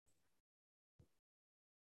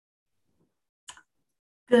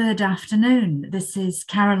Good afternoon. This is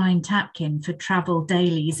Caroline Tapkin for Travel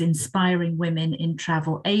Daily's Inspiring Women in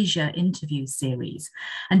Travel Asia interview series.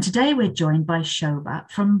 And today we're joined by Shoba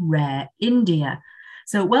from Rare, India.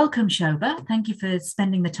 So welcome, Shoba. Thank you for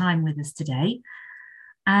spending the time with us today.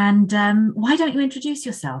 And why don't you introduce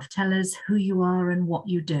yourself? Tell us who you are and what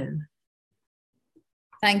you do.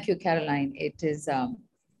 Thank you, Caroline. It's a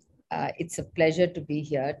pleasure to be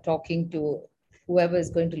here talking to whoever is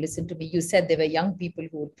going to listen to me. You said there were young people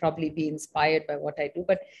who would probably be inspired by what I do,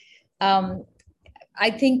 but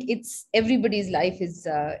I think everybody's life is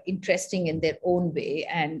interesting in their own way,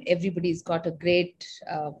 and everybody's got a great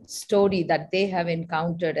story that they have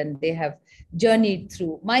encountered and they have journeyed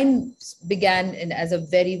through. Mine began as a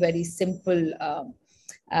very, very simple.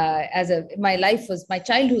 My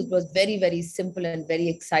childhood was very, very simple and very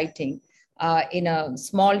exciting in a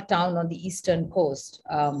small town on the eastern coast.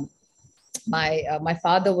 My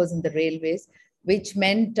father was in the railways, which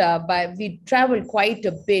meant we traveled quite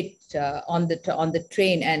a bit on the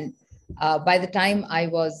train. And by the time I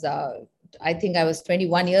think I was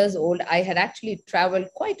 21 years old, I had actually traveled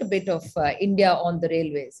quite a bit of India on the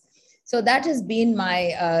railways. So that has been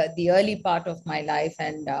the early part of my life.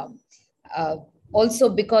 And also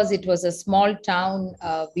because it was a small town,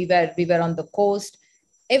 we were on the coast.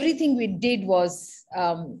 Everything we did was,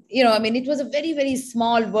 it was a very, very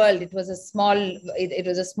small world. It was a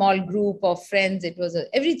small group of friends.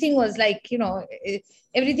 Everything was like,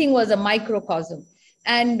 everything was a microcosm.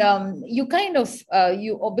 And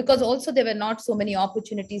because also there were not so many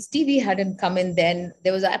opportunities. TV hadn't come in then.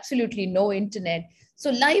 There was absolutely no internet.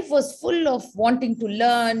 So life was full of wanting to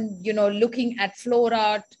learn, looking at floor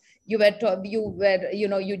art. You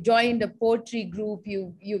joined a poetry group,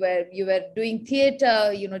 you were doing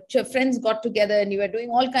theater, friends got together and you were doing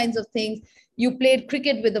all kinds of things. You played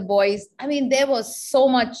cricket with the boys. I mean, there was so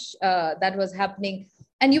much that was happening,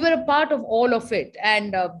 and you were a part of all of it.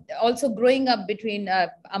 And also growing up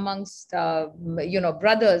amongst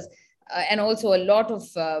brothers, and also a lot of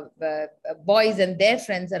boys and their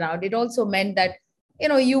friends around. It also meant that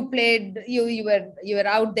you were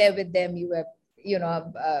out there with them. You were you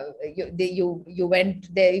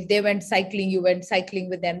went there. If they went cycling, you went cycling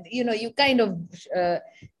with them. You kind of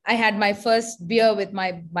I had my first beer with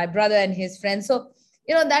my brother and his friends. So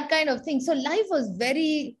that kind of thing. So life was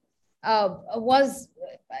very was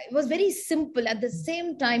very simple. At the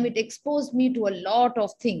same time, it exposed me to a lot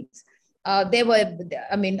of things.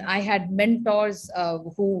 I had mentors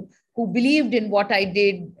who believed in what I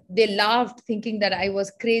did. They laughed thinking that I was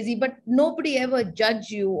crazy, but nobody ever judged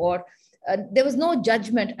you, or there was no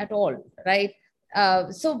judgment at all, right?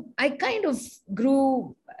 So I kind of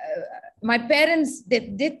grew. My parents, they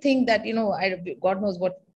did think that, God knows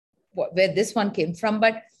where this one came from,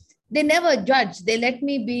 but they never judged. They let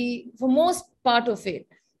me be for most part of it.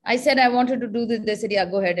 I said I wanted to do this. They said, yeah,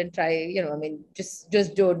 go ahead and try.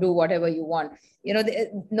 Just do whatever you want.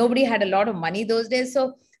 Nobody had a lot of money those days,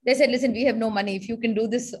 so they said, listen, we have no money. If you can do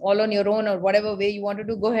this all on your own, or whatever way you want to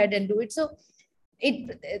do, go ahead and do it. So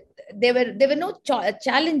there were no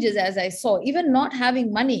challenges, as I saw. Even not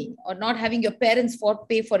having money, or not having your parents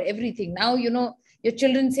pay for everything. Now, your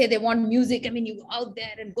children say they want music. You go out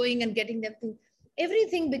there and going and getting them things.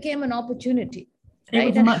 Everything became an opportunity. Right? It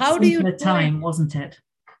was and much how do you simpler time, wasn't it?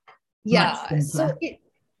 Yeah. So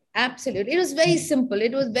absolutely. It was very simple.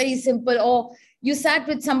 It was very simple. Or you sat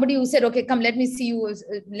with somebody who said, okay, come, let me see you.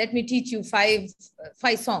 Let me teach you five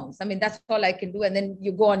songs. That's all I can do. And then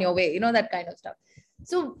you go on your way, that kind of stuff.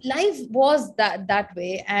 So life was that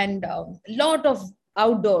way, and a lot of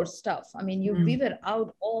outdoor stuff. We were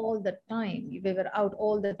out all the time. We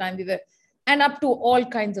were, and up to all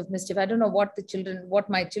kinds of mischief. I don't know what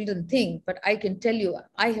my children think, but I can tell you,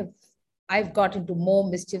 I've got into more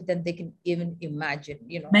mischief than they can even imagine.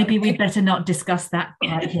 Maybe we'd better not discuss that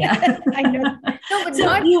right here. I know. No, but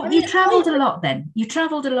so you traveled a lot then. You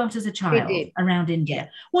traveled a lot as a child around India. Yeah.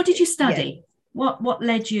 What did you study? Yeah. What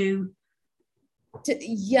led you?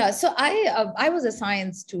 So I was a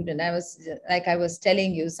science student. I was, like I was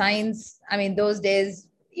telling you, science. Those days,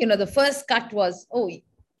 the first cut was,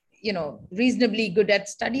 reasonably good at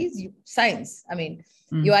studies, science.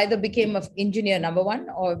 You either became an engineer, number one,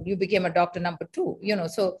 or you became a doctor, number two.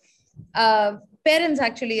 So parents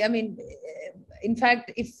actually, in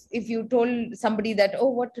fact, if you told somebody that, oh,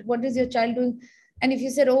 what is your child doing? And if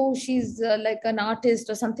you said, oh, she's like an artist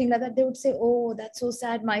or something like that, they would say, oh, that's so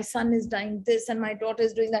sad. My son is doing this and my daughter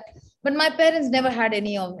is doing that. But my parents never had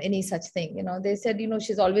any such thing. They said,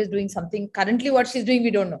 she's always doing something. Currently, what she's doing,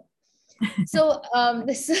 we don't know. So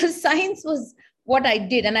science was what I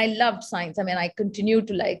did. And I loved science. I continue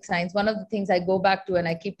to like science. One of the things I go back to and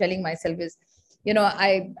I keep telling myself is,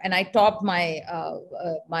 I taught my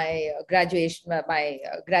graduation, my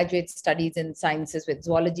graduate studies in sciences with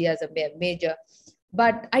zoology as a major,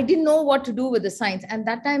 but I didn't know what to do with the science. And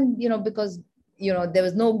that time, because there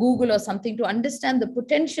was no Google or something to understand the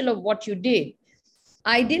potential of what you did.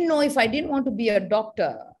 I didn't know if I didn't want to be a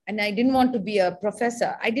doctor and I didn't want to be a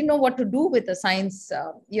professor. I didn't know what to do with a science,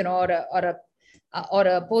 or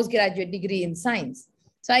a postgraduate degree in science.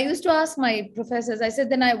 So I used to ask my professors, I said,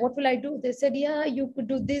 then what will I do? They said, yeah, you could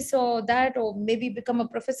do this or that, or maybe become a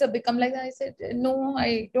professor, become like that. I said, no,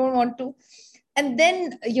 I don't want to. And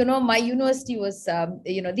then, my university was,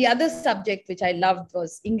 the other subject which I loved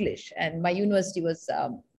was English. And my university was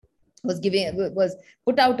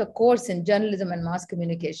put out a course in journalism and mass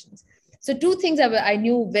communications. So two things I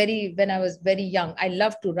knew when I was very young. I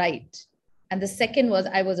loved to write. And the second was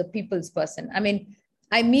I was a people's person. I mean,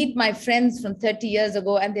 I meet my friends from 30 years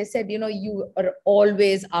ago and they said, you are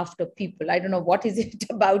always after people. I don't know what is it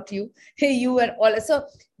about you. You are all. So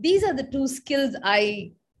these are the two skills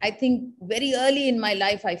I think very early in my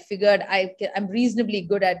life, I figured I'm reasonably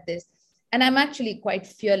good at this. And I'm actually quite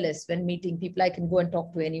fearless when meeting people. I can go and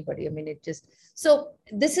talk to anybody. I mean, so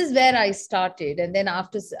this is where I started. And then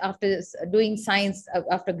after doing science,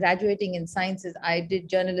 after graduating in sciences, I did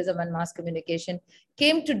journalism and mass communication,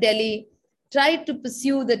 came to Delhi, tried to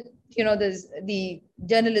pursue the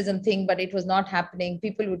journalism thing, but it was not happening.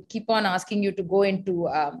 People would keep on asking you to go into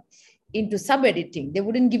sub-editing. They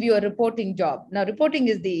wouldn't give you a reporting job. Now, reporting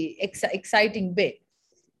is the exciting bit.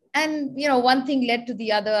 And one thing led to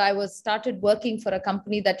the other. I started working for a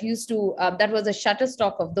company that used to that was a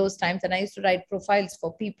Shutterstock of those times, and I used to write profiles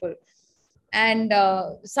for people. And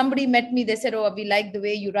somebody met me. They said, "Oh, we like the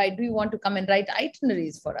way you write. Do you want to come and write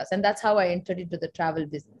itineraries for us?" And that's how I entered into the travel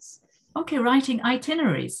business. Okay, writing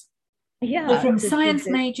itineraries. Yeah. So from science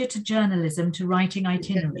major to journalism to writing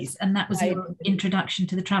itineraries, and that was your introduction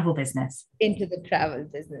to the travel business. Into the travel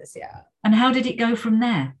business, yeah. And how did it go from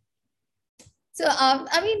there? So,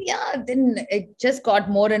 then it just got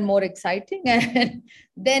more and more exciting. And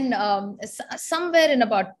then somewhere in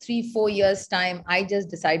about 3-4 years time, I just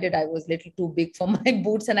decided I was a little too big for my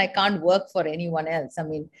boots and I can't work for anyone else. I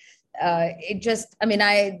mean,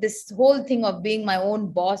 this whole thing of being my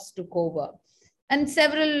own boss took over. And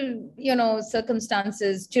several,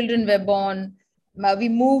 circumstances, children were born. We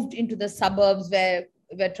moved into the suburbs where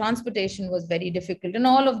transportation was very difficult. And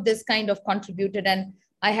all of this kind of contributed. And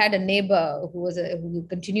I had a neighbor who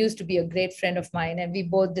continues to be a great friend of mine, and we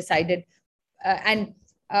both decided,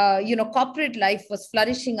 corporate life was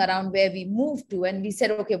flourishing around where we moved to, and we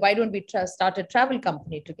said, okay, why don't we start a travel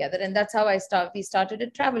company together? And that's how we started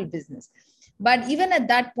a travel business. But even at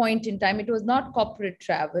that point in time, it was not corporate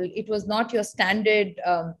travel. It was not your standard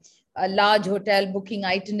a large hotel booking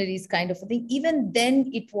itineraries kind of a thing. Even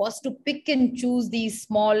then, it was to pick and choose these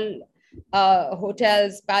small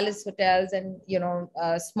hotels, palace hotels, and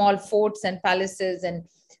small forts and palaces and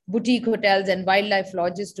boutique hotels and wildlife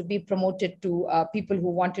lodges to be promoted to people who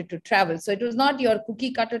wanted to travel. So it was not your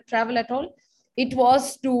cookie cutter travel at all. It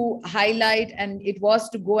was to highlight, and it was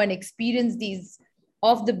to go and experience these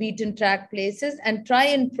off the beaten track places and try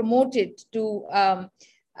and promote it to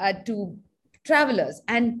travelers.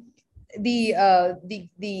 And the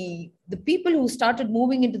people who started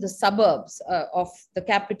moving into the suburbs of the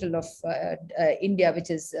capital of India, which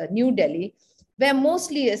is New Delhi, were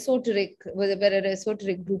mostly were an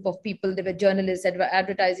esoteric group of people. They were journalists, they were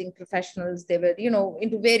advertising professionals, they were,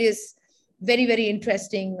 into various very, very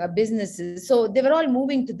interesting businesses. So they were all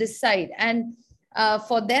moving to this side. And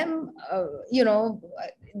for them,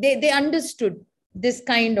 they understood this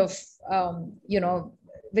kind of,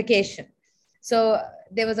 vacation. So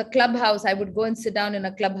there was a clubhouse. I would go and sit down in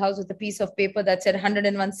a clubhouse with a piece of paper that said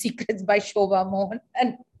 101 Secrets by Shoba Mohan.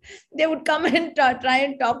 And they would come and try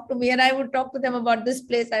and talk to me. And I would talk to them about this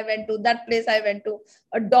place I went to, that place I went to,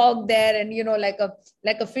 a dog there, and,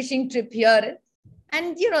 like a fishing trip here.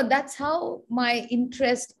 And, that's how my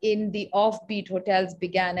interest in the offbeat hotels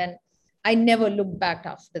began. And I never looked back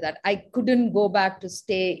after that. I couldn't go back to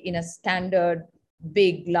stay in a standard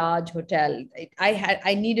big, large hotel.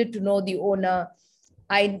 I needed to know the owner.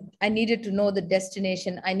 I needed to know the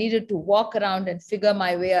destination. I needed to walk around and figure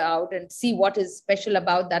my way out and see what is special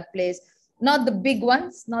about that place. Not the big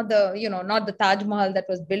ones, not the Taj Mahal that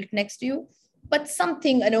was built next to you, but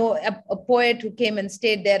something, a poet who came and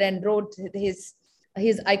stayed there and wrote his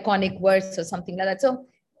iconic verse or something like that. So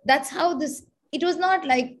that's how it was not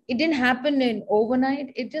like, it didn't happen in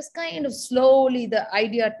overnight. It just kind of slowly, the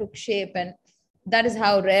idea took shape. And that is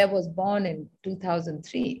how Rare was born in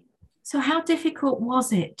 2003. So how difficult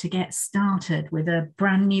was it to get started with a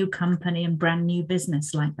brand new company and brand new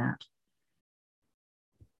business like that?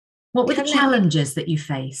 What were the Caroline, challenges that you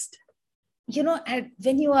faced?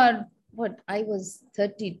 when you are, what, I was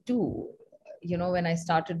 32, when I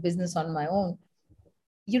started business on my own,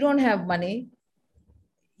 you don't have money,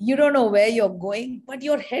 you don't know where you're going, but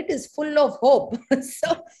your head is full of hope.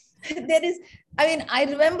 So there is, I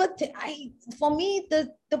remember, for me,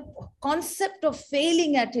 the concept of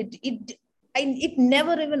failing at it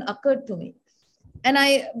never even occurred to me. And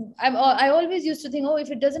I always used to think, oh,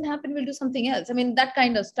 if it doesn't happen, we'll do something else. That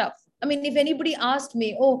kind of stuff. If anybody asked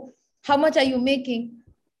me, oh, how much are you making?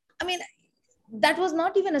 I mean, that was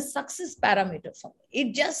not even a success parameter for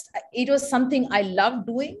me. It was something I loved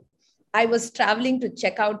doing. I was traveling to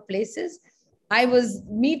check out places. I was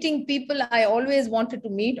meeting people I always wanted to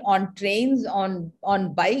meet on trains, on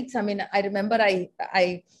bikes. I remember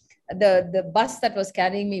the bus that was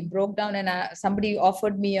carrying me broke down, and somebody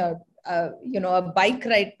offered me a bike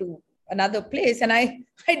ride to another place, and I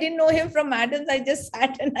didn't know him from Adams. I just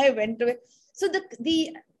sat and I went away. So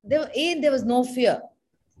there was no fear.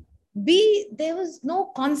 B, there was no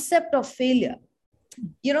concept of failure.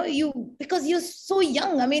 Because you're so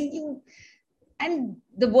young. And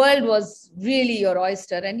the world was really your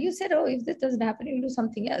oyster, and you said, oh, if this doesn't happen, you'll do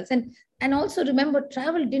something else. And also remember,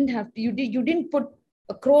 travel didn't have to, you didn't put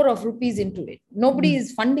a crore of rupees into it. Nobody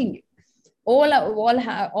is funding you. All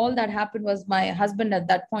that happened was my husband at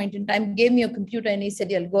that point in time gave me a computer, and he said,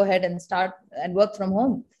 yeah, go ahead and start and work from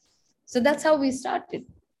home. So that's how we started.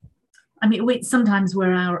 Sometimes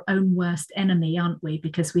we're our own worst enemy, aren't we?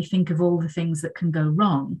 Because we think of all the things that can go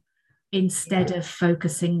wrong instead of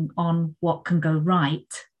focusing on what can go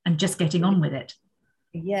right and just getting on with it.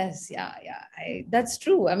 Yes, yeah. That's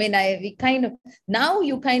true. Now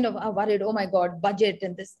you kind of are worried, oh my God, budget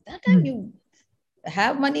and this. That time you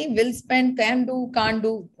have money, will spend, can do, can't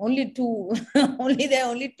do. Only two, there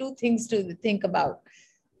are only two things to think about.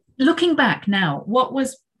 Looking back now, what were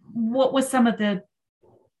some of the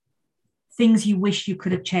things you wish you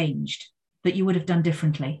could have changed, that you would have done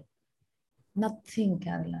differently? Nothing,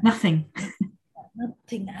 Caroline. Nothing.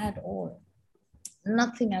 Nothing at all.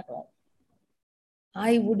 Nothing at all.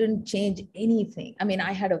 I wouldn't change anything.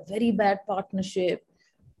 I had a very bad partnership.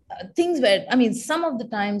 Some of the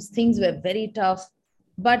times things were very tough.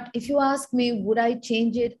 But if you ask me, would I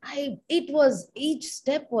change it? Each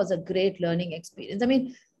step was a great learning experience.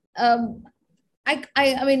 And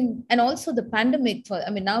also the pandemic,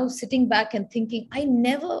 now sitting back and thinking, I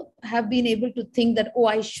never have been able to think that, oh,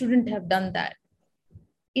 I shouldn't have done that.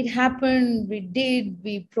 It happened,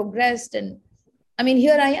 we progressed, and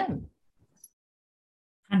here I am.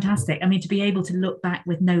 Fantastic. To be able to look back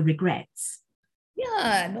with no regrets.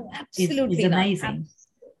 Yeah, no, absolutely is amazing.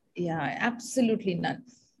 Yeah, absolutely none.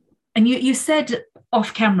 And you said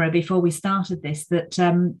off camera before we started this that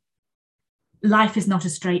life is not a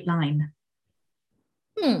straight line.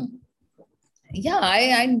 Yeah,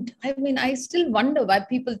 I still wonder why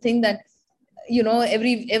people think that,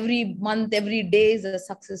 every month, every day is a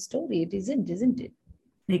success story. It isn't it?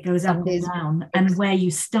 It goes up and down, and where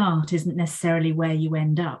you start isn't necessarily where you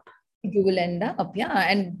end up. You will end up, yeah,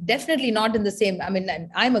 and definitely not in the same.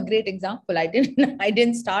 I'm a great example. I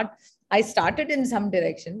didn't start. I started in some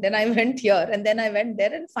direction, then I went here, and then I went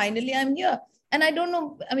there, and finally I'm here. And I don't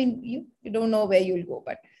know. You don't know where you'll go,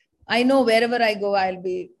 but I know wherever I go, I'll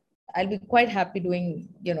be quite happy doing,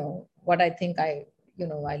 what I think I'll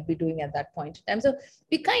be doing at that point in time. So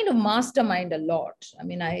we kind of mastermind a lot.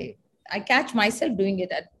 I catch myself doing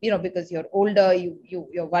it because you're older,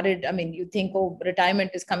 you're worried. You think, oh,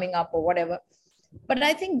 retirement is coming up or whatever. But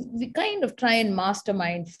I think we kind of try and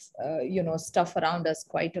mastermind, stuff around us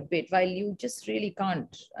quite a bit, while you just really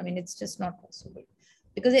can't. It's just not possible,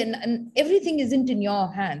 because and everything isn't in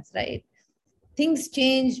your hands, right? Things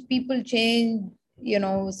change, people change,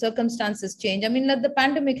 circumstances change. Like the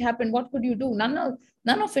pandemic happened, what could you do? None of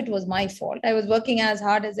it was my fault. I was working as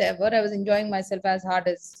hard as ever. I was enjoying myself as hard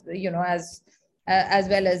as, as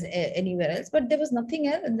well as anywhere else. But there was nothing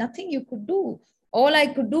else, nothing you could do. All I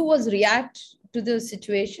could do was react to the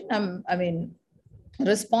situation.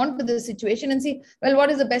 Respond to the situation and see, well, what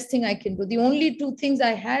is the best thing I can do? The only two things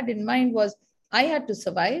I had in mind was I had to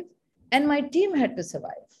survive and my team had to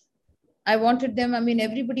survive. I wanted them.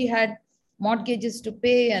 Everybody had mortgages to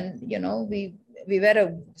pay, and we were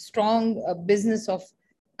a strong business of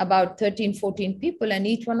about 13, 14 people, and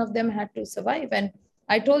each one of them had to survive. And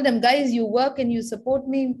I told them, guys, you work and you support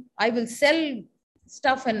me. I will sell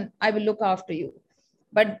stuff and I will look after you.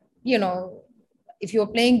 But if you're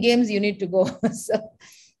playing games, you need to go. So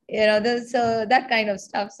there's that kind of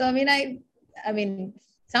stuff. So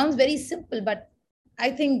sounds very simple, but I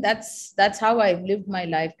think that's how I've lived my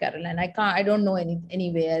life, Caroline. I don't know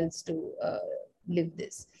any way else to live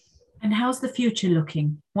this. And how's the future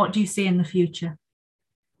looking? What do you see in the future?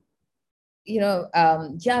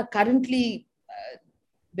 Currently,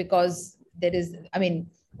 because there is, I mean,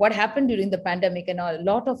 what happened during the pandemic and a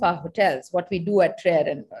lot of our hotels, what we do at Rare,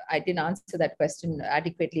 and I didn't answer that question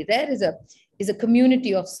adequately. Rare is a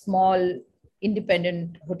community of small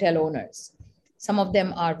independent hotel owners. Some of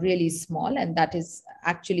them are really small, and that is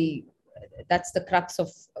actually, that's the crux of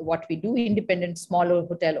what we do, independent smaller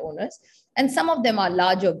hotel owners. And some of them are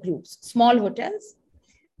larger groups, small hotels,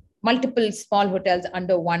 multiple small hotels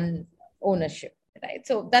under one ownership, right?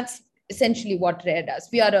 So that's essentially what Rare does.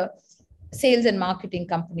 We are a sales and marketing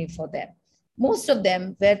company for them. Most of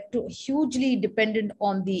them were hugely dependent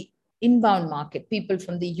on the inbound market, people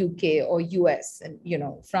from the UK or US and,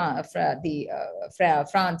 France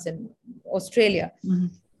and Australia,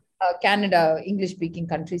 Canada, English speaking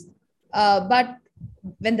countries. But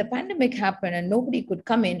when the pandemic happened and nobody could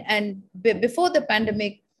come in, and before the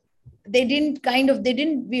pandemic, we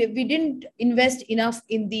didn't invest enough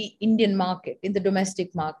in the Indian market, in the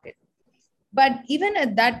domestic market. But even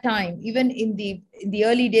at that time, even in the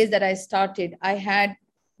early days that I started,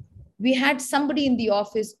 we had somebody in the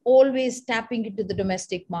office always tapping into the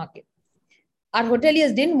domestic market. Our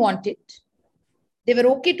hoteliers didn't want it. They were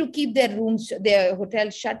okay to keep their rooms, their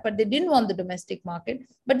hotels shut, but they didn't want the domestic market.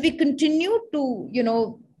 But we continued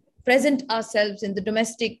to, present ourselves in the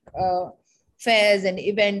domestic fairs and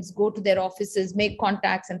events, go to their offices, make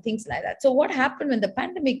contacts and things like that. So what happened when the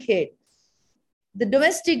pandemic hit? The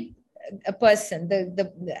domestic person,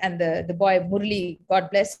 the boy Murli, God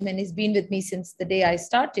bless him, and he's been with me since the day I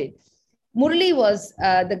started. Murli was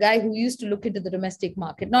the guy who used to look into the domestic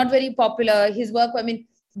market. Not very popular. His work, I mean,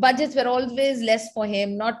 budgets were always less for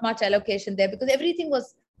him, not much allocation there because everything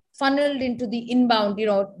was funneled into the inbound,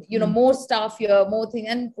 more staff here, more thing.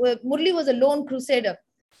 And Murli was a lone crusader.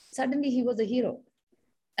 Suddenly he was a hero.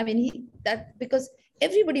 I mean, because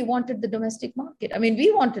everybody wanted the domestic market. I mean,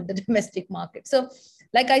 we wanted the domestic market. So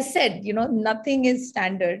like I said, nothing is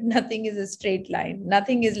standard. Nothing is a straight line.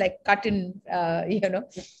 Nothing is like cut in,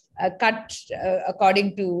 cut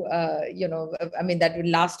according to, that will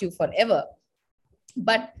last you forever.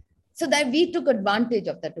 But so that we took advantage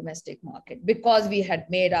of the domestic market because we had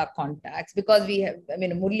made our contacts, because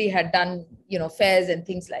Murli had done, fairs and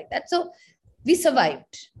things like that. So we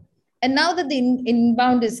survived. And now that the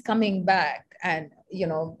inbound is coming back and,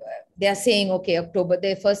 they are saying, okay, October,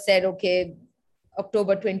 they first said, okay,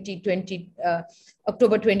 October 2020,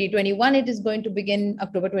 October 2021, it is going to begin.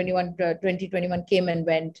 October 2021 came and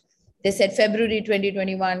went. They said February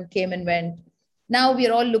 2021 came and went. Now we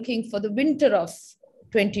are all looking for the winter of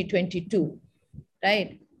 2022,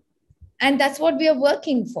 right? And that's what we are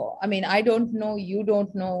working for. I mean, I don't know, you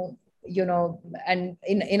don't know, and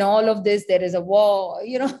in all of this, there is a war,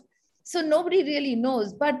 so nobody really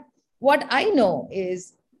knows. But what I know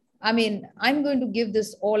is, I'm going to give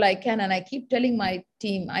this all I can. And I keep telling my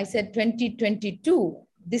team, I said, 2022,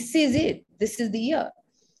 this is it. This is the year.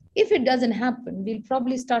 If it doesn't happen, we'll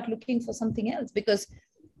probably start looking for something else because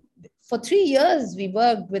for 3 years, we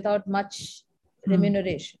worked without much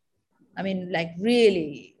remuneration.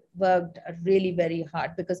 Really worked really very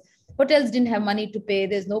hard because hotels didn't have money to pay.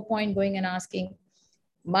 There's no point going and asking.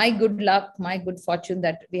 My good luck, my good fortune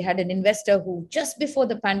that we had an investor who just before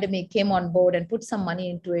the pandemic came on board and put some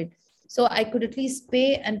money into it. So I could at least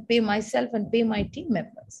pay myself and pay my team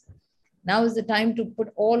members. Now is the time to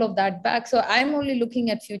put all of that back. So I'm only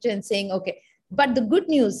looking at future and saying, okay, but the good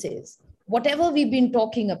news is whatever we've been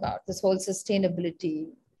talking about, this whole sustainability,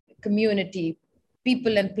 community,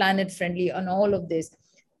 people and planet friendly and all of this,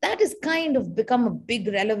 that has kind of become a big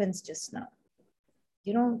relevance just now.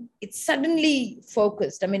 It's suddenly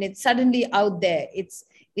focused. It's suddenly out there. It's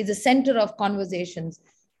a center of conversations.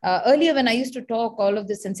 Earlier, when I used to talk all of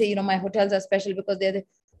this and say, my hotels are special because they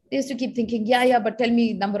used to keep thinking, but tell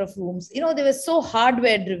me number of rooms. They were so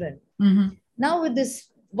hardware driven. Mm-hmm. Now with this,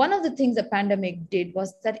 one of the things the pandemic did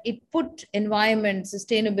was that it put environment,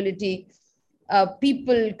 sustainability,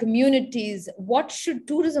 people, communities, what should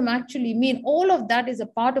tourism actually mean? All of that is a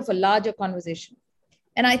part of a larger conversation.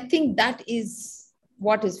 And I think that is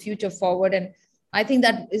what is future forward. And I think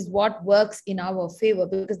that is what works in our favor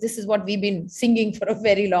because this is what we've been singing for a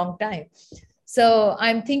very long time. So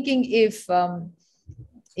I'm thinking if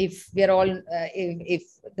we're all, if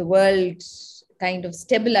the world kind of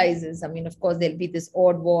stabilizes, of course, there'll be this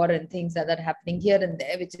odd war and things that are happening here and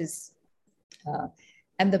there, which is,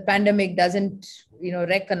 and the pandemic doesn't,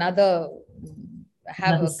 wreck another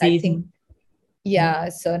havoc, I think. Yeah,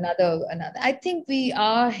 so another. I think we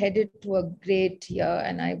are headed to a great year,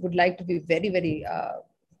 and I would like to be very, very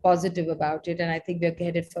positive about it. And I think we're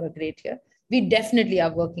headed for a great year. we definitely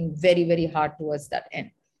are working very, very hard towards that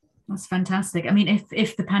end. That's fantastic. I mean,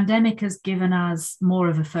 if the pandemic has given us more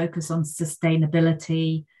of a focus on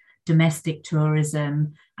sustainability, domestic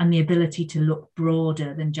tourism, and the ability to look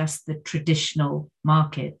broader than just the traditional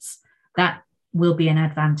markets, that will be an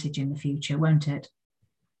advantage in the future, won't it?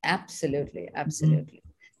 Absolutely, absolutely.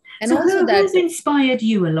 Mm-hmm. And so also who's inspired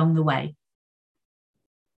you along the way?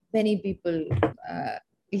 Many people,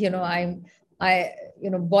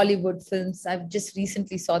 Bollywood films. I've just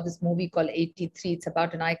recently saw this movie called 83. It's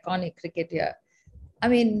about an iconic cricketer. I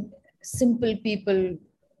mean, simple people,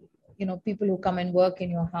 people who come and work in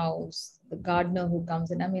your house, the gardener who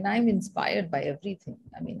comes in. I mean, I'm inspired by everything.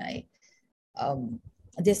 I mean,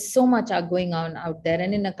 there's so much are going on out there.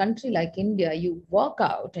 And in a country like India, you walk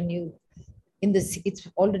out and it's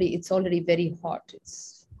already very hot.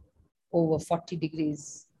 It's over 40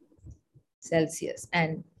 degrees Celsius.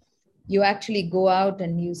 And you actually go out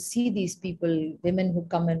and you see these people, women who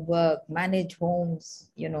come and work, manage homes,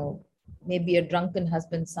 maybe a drunken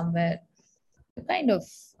husband somewhere. You kind of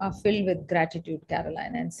are filled with gratitude,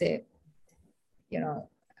 Caroline, and say,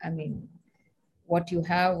 I mean, what you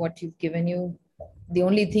have, what you've given you, the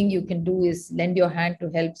only thing you can do is lend your hand to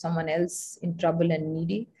help someone else in trouble and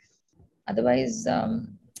needy. Otherwise,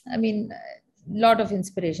 I mean, a lot of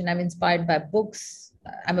inspiration. I'm inspired by books.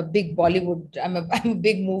 I'm a big Bollywood, I'm a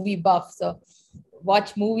big movie buff. So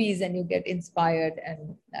watch movies and you get inspired.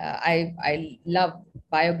 And I love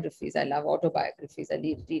biographies. I love autobiographies. I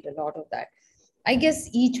read a lot of that. I guess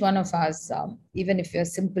each one of us, even if we're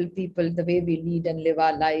simple people, the way we lead and live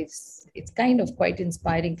our lives, it's kind of quite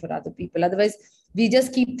inspiring for other people. Otherwise, we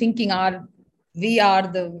just keep thinking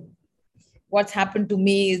what's happened to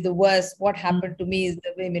me is the worst. What happened to me is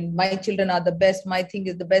my children are the best. My thing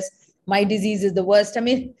is the best. My disease is the worst. I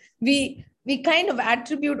mean, we kind of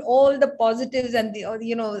attribute all the positives and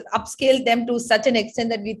upscale them to such an extent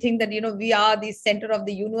that we think that, we are the center of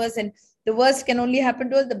the universe and the worst can only happen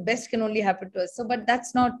to us. The best can only happen to us. So, but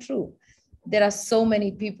that's not true. There are so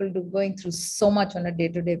many people going through so much on a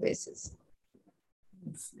day-to-day basis.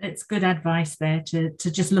 It's good advice there to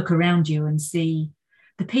just look around you and see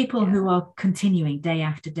the people who are continuing day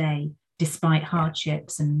after day, despite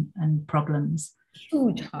hardships and problems.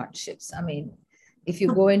 Huge hardships. I mean, if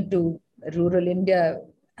you go into rural India,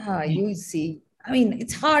 you see, I mean,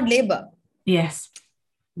 it's hard labor. Yes.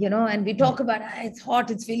 And we talk about, it's hot,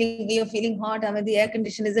 you're feeling hot. I mean, the air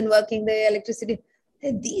conditioner isn't working, the electricity.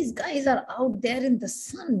 These guys are out there in the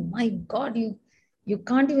sun. My God, you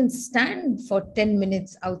can't even stand for 10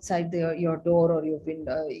 minutes outside your door or your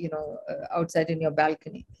window, outside in your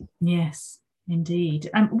balcony. Yes, indeed.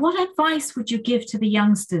 What advice would you give to the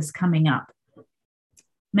youngsters coming up?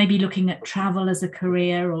 Maybe looking at travel as a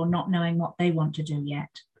career or not knowing what they want to do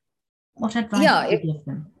yet. What advice would you give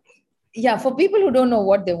them? Yeah, for people who don't know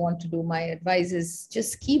what they want to do, my advice is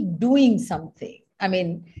just keep doing something. I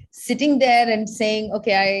mean, sitting there and saying,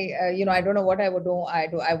 okay, I don't know what I would do.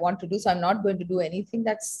 I want to do, so I'm not going to do anything.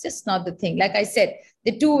 That's just not the thing. Like I said,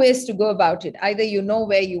 there are two ways to go about it. Either you know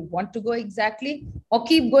where you want to go exactly, or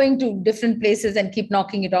keep going to different places and keep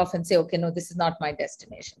knocking it off and say, okay, no, this is not my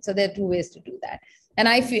destination. So there are two ways to do that. And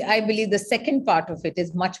I believe the second part of it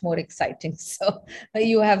is much more exciting. So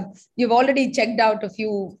you've already checked out a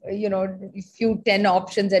few 10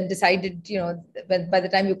 options and decided, by the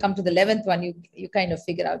time you come to the 11th one, you kind of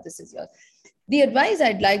figure out this is yours. The advice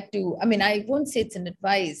I'd like to, I won't say it's an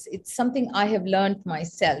advice. It's something I have learned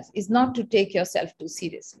myself, is not to take yourself too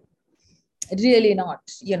seriously. Really not,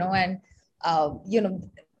 and,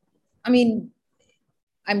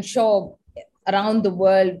 I'm sure around the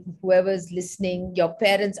world, whoever's listening, your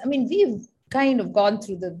parents, we've kind of gone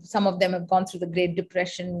through some of them have gone through the Great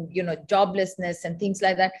Depression, joblessness and things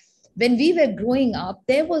like that. When we were growing up,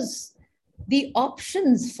 there was the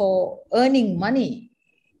options for earning money.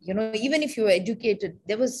 Even if you were educated,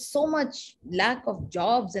 there was so much lack of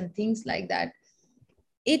jobs and things like that.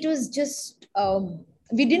 It was just,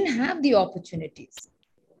 we didn't have the opportunities.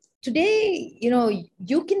 Today,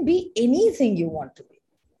 you can be anything you want to be.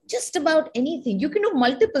 Just about anything. You can do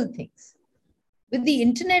multiple things. With the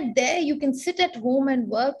internet there, you can sit at home and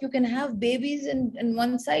work. You can have babies on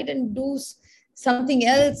one side and do something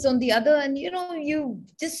else on the other. And, you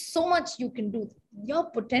just so much you can do. Your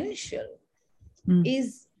potential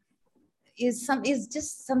is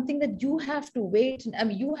just something that you have to wait.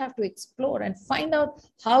 You have to explore and find out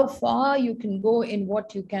how far you can go in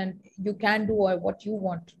what you can do or what you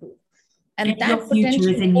want to do. And that future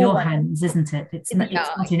is in your hands, isn't it? It's not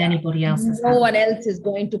in anybody else's hands. No one else is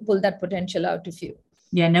going to pull that potential out of you.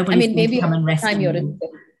 Yeah, nobody's going to come and rescue you.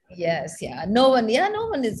 Yes, yeah. No one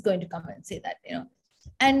is going to come and say that,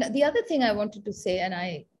 And the other thing I wanted to say, and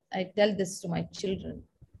I tell this to my children,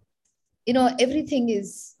 everything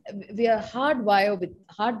is, we are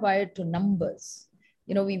hardwired to numbers.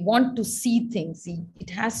 We want to see things. It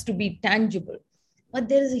has to be tangible. But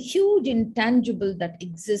there is a huge intangible that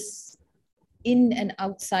exists in and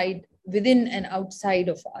outside, within and outside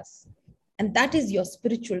of us. And that is your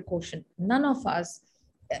spiritual quotient. None of us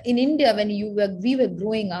in India, when we were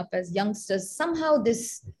growing up as youngsters, somehow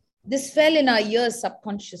this fell in our ears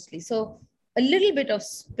subconsciously. So a little bit of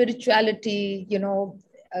spirituality,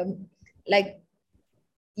 like,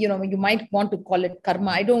 you might want to call it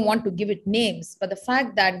karma. I don't want to give it names, but the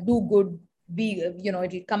fact that do good,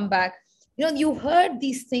 it'll come back. You heard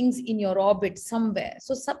these things in your orbit somewhere.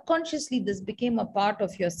 So subconsciously, this became a part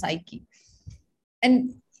of your psyche.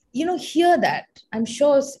 And, hear that. I'm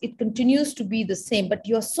sure it continues to be the same, but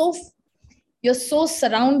you're so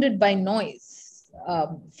surrounded by noise,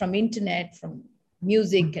 from internet, from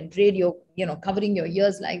music and radio, covering your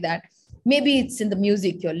ears like that. Maybe it's in the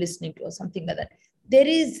music you're listening to or something like that.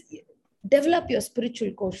 Develop your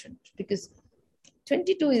spiritual quotient, because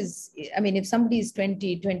 22 is, if somebody is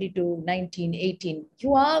 20, 22, 19, 18,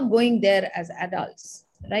 you are going there as adults,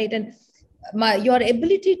 right? And your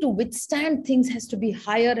ability to withstand things has to be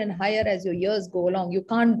higher and higher as your years go along. You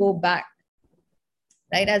can't go back,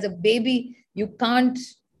 right? As a baby, you can't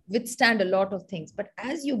withstand a lot of things. But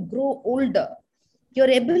as you grow older, your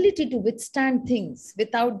ability to withstand things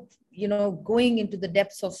without, going into the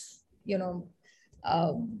depths of,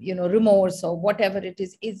 remorse or whatever it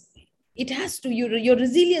is it has to, your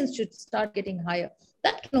resilience should start getting higher.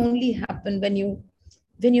 That can only happen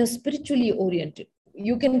when you're spiritually oriented.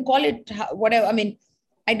 You can call it whatever.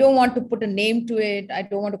 I don't want to put a name to it. I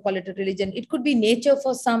don't want to call it a religion. It could be nature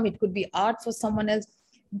for some. It could be art for someone else.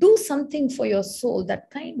 Do something for your soul that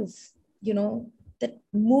kind of, that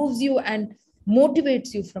moves you and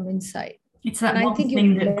motivates you from inside. It's that one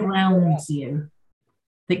thing that grounds you,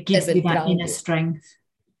 that gives you that inner strength.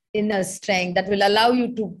 Inner strength that will allow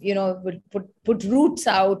you to, put roots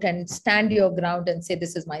out and stand your ground and say,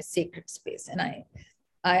 this is my sacred space. And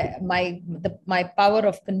my power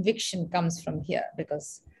of conviction comes from here,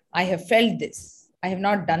 because I have felt this. I have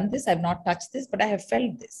not done this. I've not touched this, but I have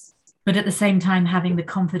felt this. But at the same time, having the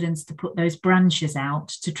confidence to put those branches out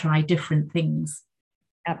to try different things.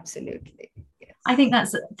 Absolutely. Yes. I think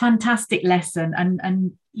that's a fantastic lesson.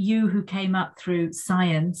 And you, who came up through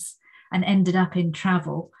science and ended up in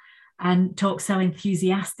travel and talk so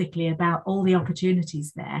enthusiastically about all the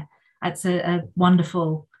opportunities there, that's a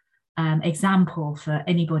wonderful example for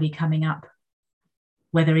anybody coming up,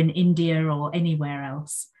 whether in India or anywhere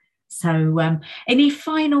else. So any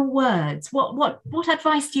final words? What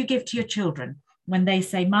advice do you give to your children when they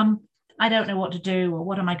say, Mum, I don't know what to do, or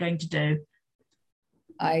what am I going to do?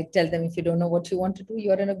 I tell them, if you don't know what you want to do,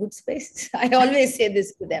 you're in a good space. I always say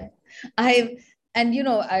this to them.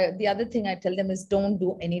 The other thing I tell them is, don't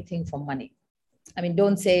do anything for money.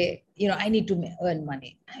 Don't say, I need to earn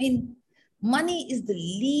money. Money is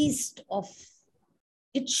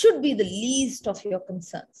it should be the least of your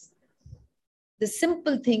concerns. The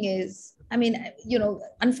simple thing is,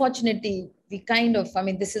 unfortunately, we kind of,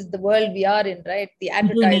 this is the world we are in, right? The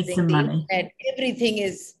advertising, the internet, everything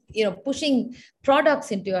is, pushing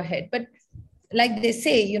products into your head. But like they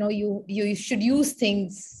say, you should use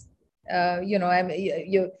things,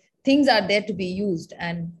 things are there to be used,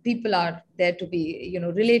 and people are there to be,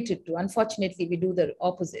 related to. Unfortunately, we do the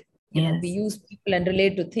opposite. We use people and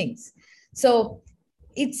relate to things. So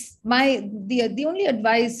it's the only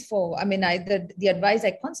advice the advice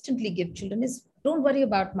I constantly give children is, don't worry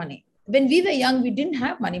about money. When we were young, we didn't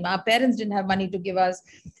have money. Our parents didn't have money to give us.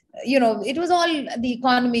 It was all, the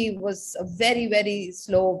economy was very, very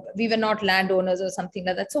slow. We were not landowners or something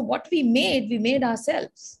like that. So what we made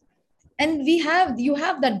ourselves. And you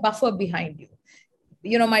have that buffer behind you.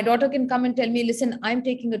 My daughter can come and tell me, listen, I'm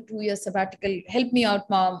taking a 2-year sabbatical. Help me out,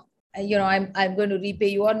 Mom. I'm going to repay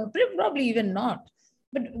you, or probably even not.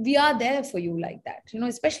 But we are there for you like that.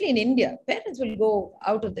 Especially in India, parents will go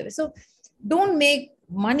out of their way. So don't make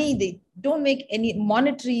money. Don't make any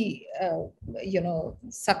monetary,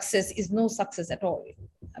 success is no success at all.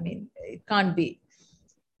 It can't be.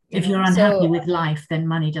 If you're unhappy with life, then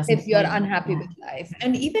money doesn't. If you're unhappy with life,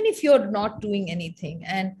 and even if you're not doing anything,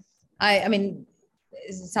 and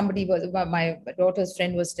somebody my daughter's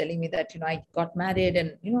friend was telling me that, I got married,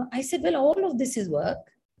 and, I said, well, all of this is work.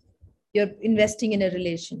 You're investing in a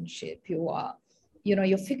relationship.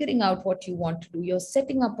 You're figuring out what you want to do. You're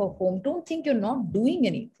setting up a home. Don't think you're not doing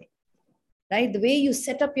anything, right? The way you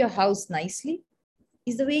set up your house nicely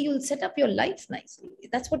is the way you'll set up your life nicely.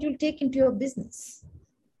 That's what you'll take into your business,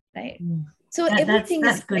 right? So everything is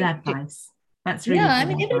That's good connected. advice. That's Yeah, really I good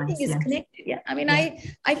mean, everything advice. is Yeah. connected. Yeah, I mean,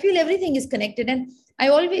 Yeah. I feel everything is connected. And I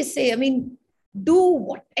always say, I mean, do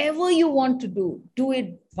whatever you want to do it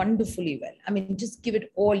wonderfully well. I mean, just give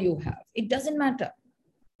it all you have. It doesn't matter.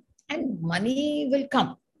 And money will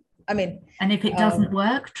come. I mean, And if it doesn't um,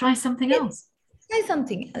 work, try something else. try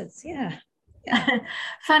something else. Yeah. Yeah.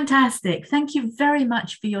 Fantastic. Thank you very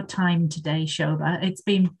much for your time today, Shoba. It's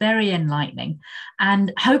been very enlightening.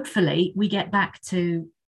 And hopefully we get back to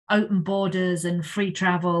open borders and free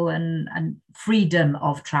travel and freedom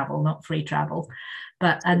of travel, not free travel,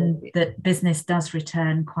 but and that business does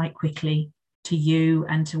return quite quickly to you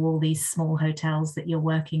and to all these small hotels that you're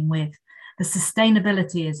working with. The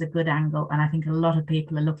sustainability is a good angle, and I think a lot of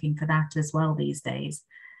people are looking for that as well these days.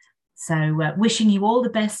 So wishing you all the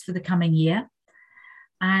best for the coming year.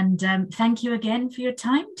 And thank you again for your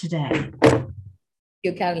time today. Thank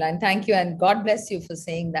you, Caroline. Thank you. And God bless you for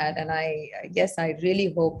saying that. And yes, I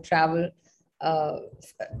really hope travel, uh,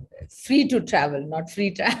 free to travel, not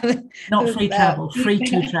free travel. Not free travel, free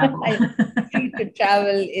to travel. Free to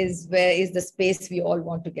travel is the space we all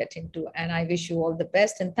want to get into. And I wish you all the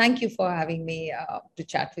best. And thank you for having me to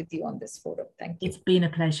chat with you on this forum. Thank you. It's been a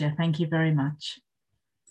pleasure. Thank you very much.